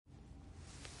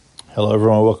Hello,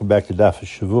 everyone. Welcome back to Daf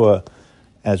Shavua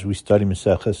as we study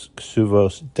Maseches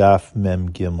Kesubos Daf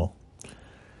Mem Gimel.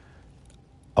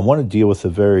 I want to deal with a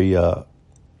very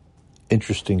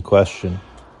interesting question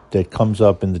that comes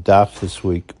up in the Daf this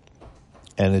week,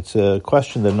 and it's a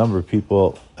question that a number of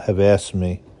people have asked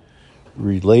me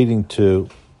relating to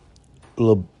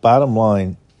the bottom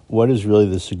line. What is really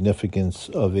the significance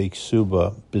of a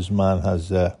ksuba bisman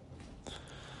hazeh?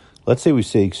 Let's say we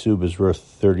say a ksuba is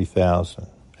worth $30,000.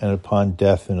 And upon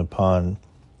death and upon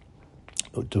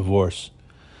divorce,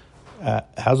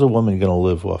 how's a woman going to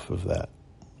live off of that?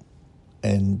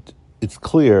 And it's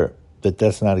clear that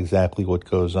that's not exactly what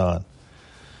goes on.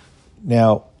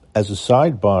 Now, as a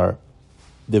sidebar,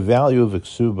 the value of a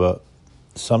ksuba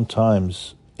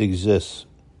sometimes exists,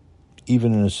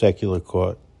 even in a secular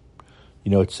court. You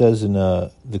know, it says in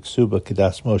the ksuba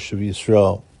Kedas Moshe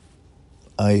Yisrael.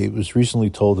 I was recently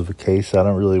told of a case, I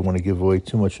don't really want to give away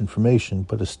too much information,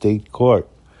 but a state court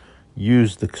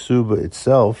used the ksuba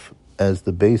itself as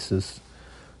the basis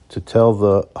to tell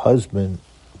the husband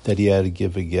that he had to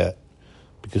give a get,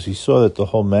 because he saw that the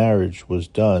whole marriage was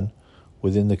done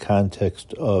within the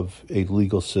context of a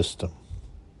legal system.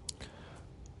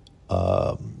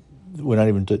 We're not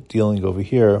even dealing over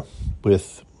here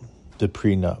with the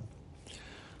prenup.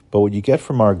 But what you get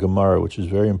from our Gemara, which is a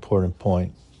very important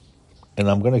point, and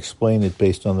I'm going to explain it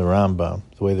based on the Rambam,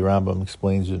 the way the Rambam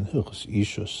explains it in Hilchos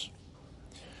Ishus.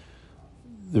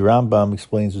 The Rambam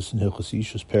explains this in Hilchos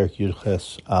Ishus, Perek Yud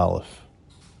Ches Aleph.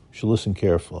 You should listen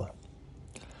carefully.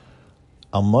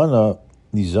 Almana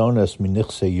nizones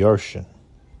minichse yarshin,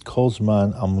 kol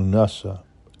zman almunasa,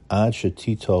 ad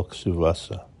shetitol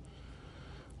ksuvasa.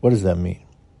 What does that mean?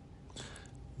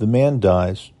 The man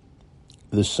dies,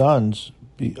 the sons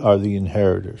are the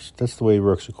inheritors. That's the way it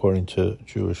works according to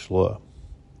Jewish law.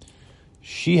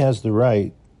 She has the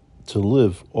right to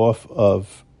live off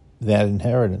of that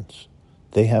inheritance.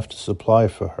 They have to supply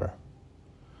for her.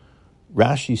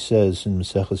 Rashi says in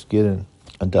Maseches Gittin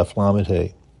on Daf Lamed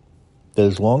Hey that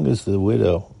as long as the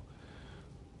widow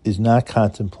is not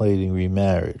contemplating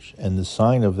remarriage, and the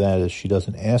sign of that is she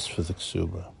doesn't ask for the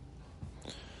ksuba,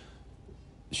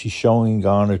 she's showing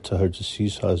honor to her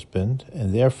deceased husband,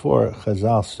 and therefore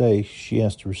Chazal say she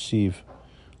has to receive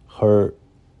her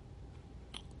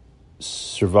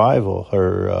survival,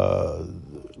 her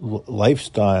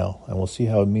lifestyle, and we'll see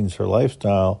how it means her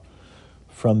lifestyle,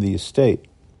 from the estate.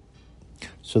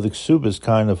 So the ksuba is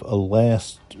kind of a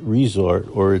last resort,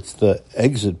 or it's the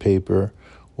exit paper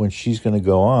when she's going to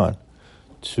go on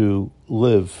to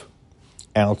live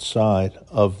outside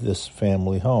of this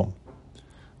family home.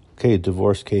 Okay, a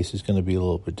divorce case is going to be a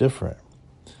little bit different.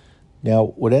 Now,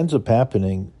 what ends up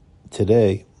happening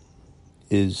today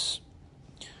is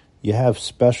you have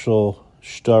special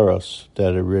shtaros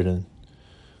that are written.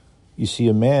 You see,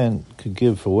 a man could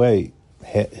give away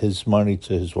his money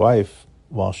to his wife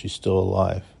while she's still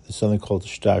alive. There's something called the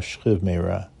shtar shchiv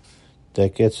meira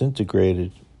that gets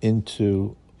integrated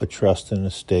into a trust and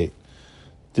estate.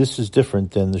 This is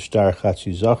different than the shtar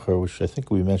chatzi zachar, which I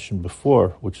think we mentioned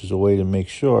before, which is a way to make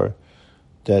sure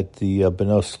that the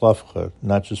benos slavcha,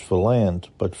 not just for land,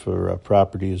 but for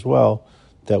property as well,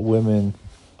 that women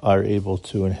are able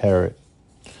to inherit.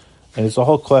 And it's a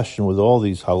whole question with all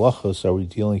these halachos. Are we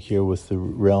dealing here with the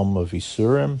realm of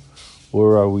Isurim,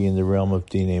 or are we in the realm of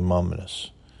Dinei Mamonos?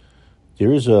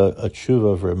 There is a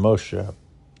tshuva of Reb Moshe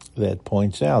that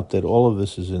points out that all of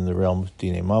this is in the realm of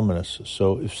Dinei Mamonos.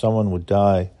 So if someone would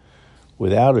die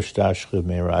without a shtar shchiv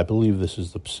meira, I believe this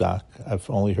is the psak. I've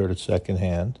only heard it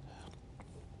secondhand.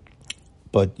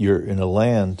 But you're in a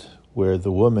land where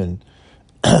the woman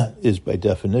is by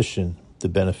definition the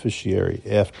beneficiary.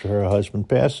 After her husband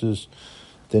passes,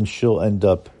 then she'll end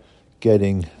up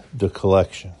getting the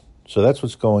collection. So that's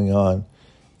what's going on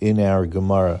in our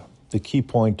Gemara. The key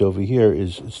point over here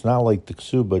is it's not like the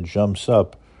ksuba jumps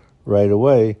up right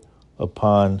away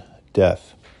upon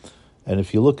death. And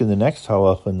if you look in the next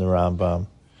halacha in the Rambam,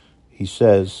 he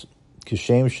says,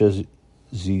 Kishem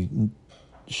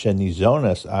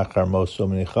shenizonas achar moso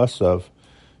minichasav,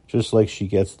 just like she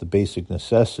gets the basic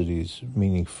necessities,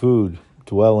 meaning food,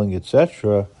 dwelling,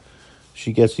 etc.,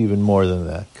 she gets even more than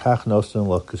that. Kach nosen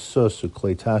lo kesus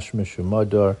uklei tashmish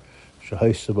umadar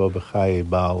shehaisabo b'chaye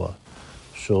bala.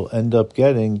 She'll end up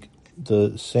getting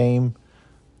the same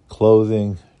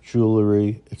clothing,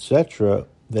 jewelry, etc.,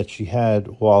 that she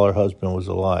had while her husband was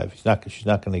alive. She's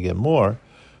not going to get more,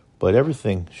 but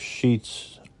everything,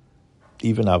 sheets,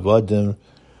 even avodim,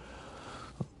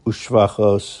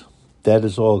 ushvachos, that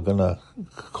is all going to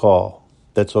call.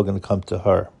 That's all going to come to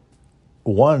her.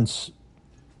 Once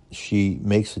she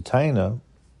makes a taina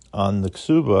on the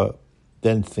ksuba,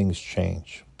 then things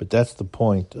change. But that's the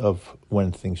point of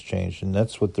when things change, and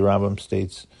that's what the Rambam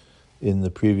states in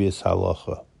the previous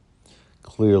halacha,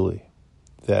 clearly,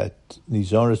 that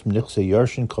nizonos mnichse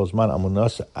yarshin kozman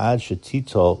amunasa ad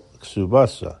shetitol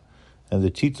ksubasa. And the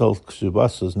titol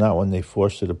ksubasa is not when they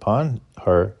force it upon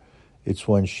her, it's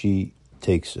when she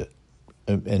takes it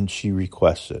and she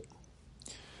requests it.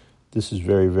 This is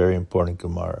very, very important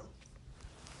Gemara.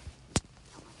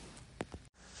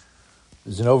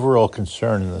 There's an overall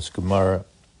concern in this Gemara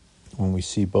when we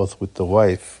see both with the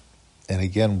wife and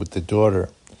again with the daughter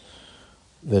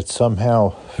that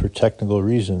somehow, for technical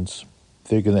reasons,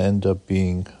 they're going to end up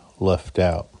being left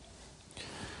out.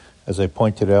 As I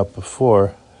pointed out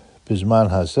before, Bizman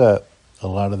Hazet, a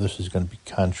lot of this is going to be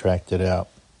contracted out.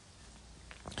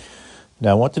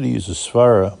 Now, I wanted to use a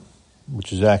svara,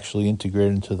 which is actually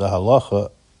integrated into the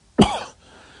halacha,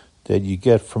 that you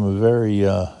get from a very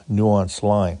nuanced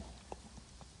line.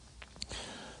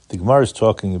 The Gemara is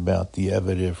talking about the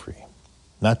Eved Ivri,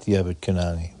 not the Eved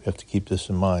Kanani. We have to keep this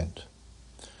in mind.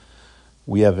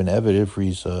 We have an Eved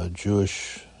Ivri's a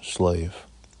Jewish slave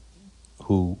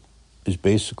who is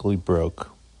basically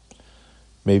broke.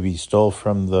 Maybe he stole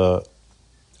from the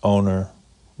owner,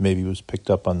 maybe he was picked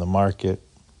up on the market.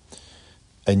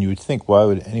 And you would think, why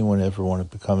would anyone ever want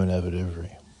to become an Eved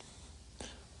Ivri?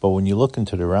 But when you look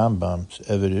into the Rambam's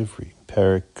Eved Ivri,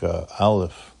 Perik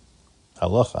Aleph,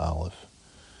 Halacha Aleph,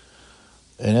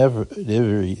 an Eved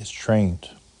Ivri is trained,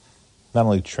 not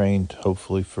only trained,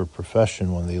 hopefully, for a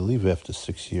profession when they leave after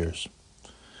 6 years,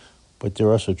 but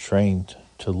they're also trained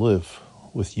to live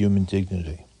with human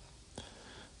dignity.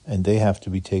 And they have to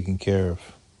be taken care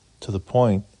of to the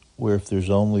point where if there's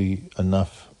only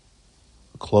enough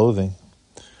clothing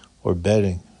or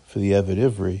bedding for the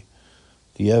Eved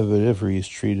Ivri is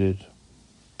treated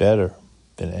better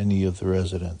than any of the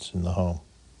residents in the home.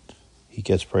 He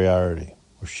gets priority,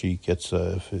 or she gets,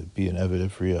 if it be an Eved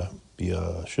Ivri, be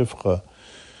a Shifcha,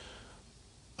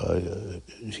 a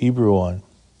Hebrew one,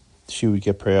 she would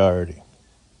get priority.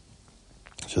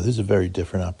 So this is a very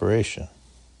different operation.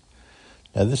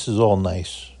 Now this is all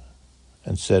nice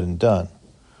and said and done,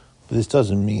 but this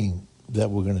doesn't mean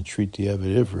that we're going to treat the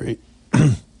Eved Ivri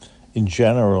in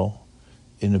general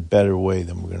in a better way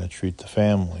than we're going to treat the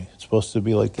family. It's supposed to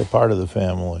be like they're part of the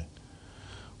family.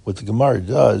 What the Gemara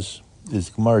does is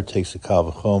the Gemara takes a Kal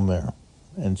V'chomer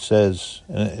and says,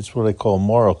 and it's what I call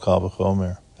moral Kal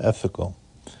V'chomer, ethical.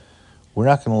 We're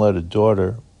not going to let a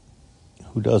daughter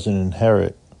who doesn't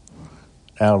inherit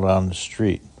out on the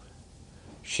street.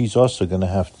 She's also going to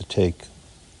have to take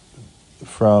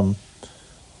from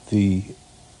the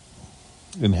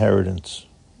inheritance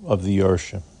of the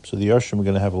Yarshim. So the Yarshim are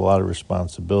going to have a lot of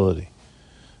responsibility.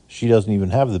 She doesn't even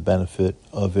have the benefit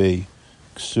of a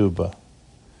ksuba.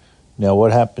 Now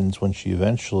what happens when she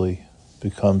eventually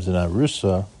becomes an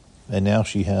arusa, and now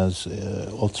she has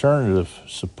alternative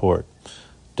support,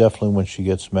 definitely when she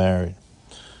gets married.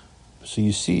 So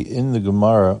you see in the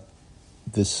Gemara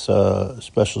this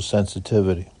special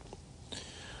sensitivity.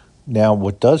 Now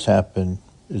what does happen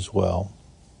as well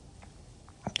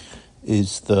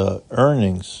is the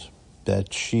earnings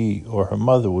that she or her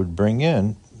mother would bring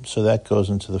in, so that goes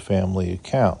into the family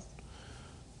account.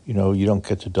 You know, you don't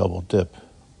get to double dip.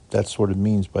 That's what it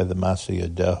means by the Masa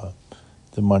Yadeha,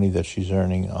 the money that she's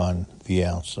earning on the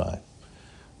outside.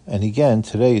 And again,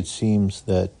 today it seems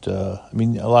that, a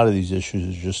lot of these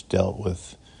issues are just dealt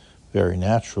with very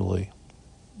naturally,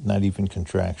 not even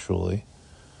contractually.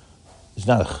 It's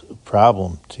not a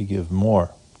problem to give more.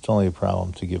 It's only a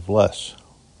problem to give less.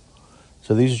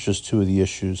 So these are just two of the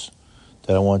issues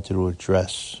that I wanted to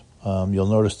address. You'll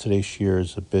notice today's shiur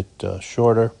is a bit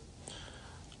shorter.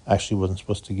 I actually wasn't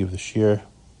supposed to give the shiur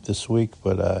this week,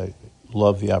 but I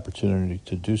love the opportunity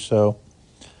to do so.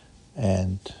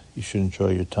 And you should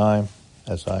enjoy your time,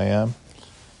 as I am.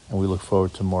 And we look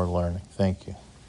forward to more learning. Thank you.